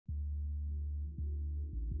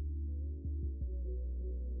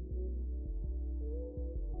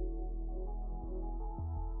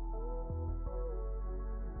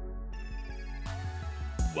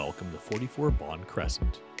Welcome to 44 Bond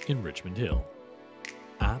Crescent in Richmond Hill.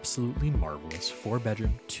 Absolutely marvelous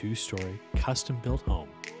 4-bedroom, 2-story, custom-built home.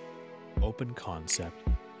 Open concept,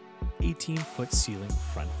 18-foot ceiling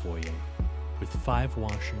front foyer with 5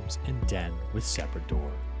 washrooms and den with separate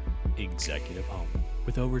door. Executive home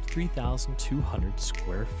with over 3,200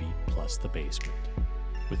 square feet plus the basement.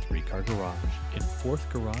 With 3-car garage and 4th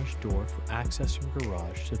garage door for access from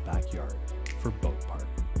garage to backyard for boat park.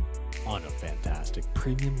 On a fantastic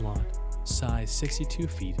premium lot, size 62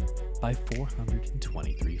 feet by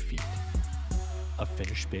 423 feet. A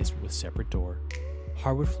finished basement with separate door,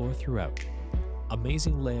 hardwood floor throughout,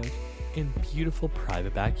 amazing layout, and beautiful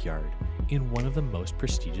private backyard in one of the most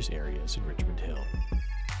prestigious areas in Richmond Hill.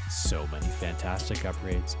 So many fantastic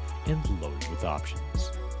upgrades and loaded with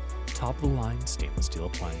options. Top of the line stainless steel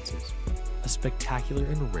appliances, a spectacular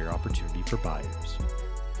and rare opportunity for buyers.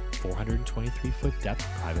 423-foot depth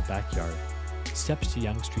private backyard, steps to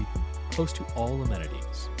Yonge Street, close to all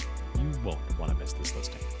amenities. You won't want to miss this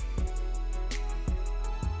listing.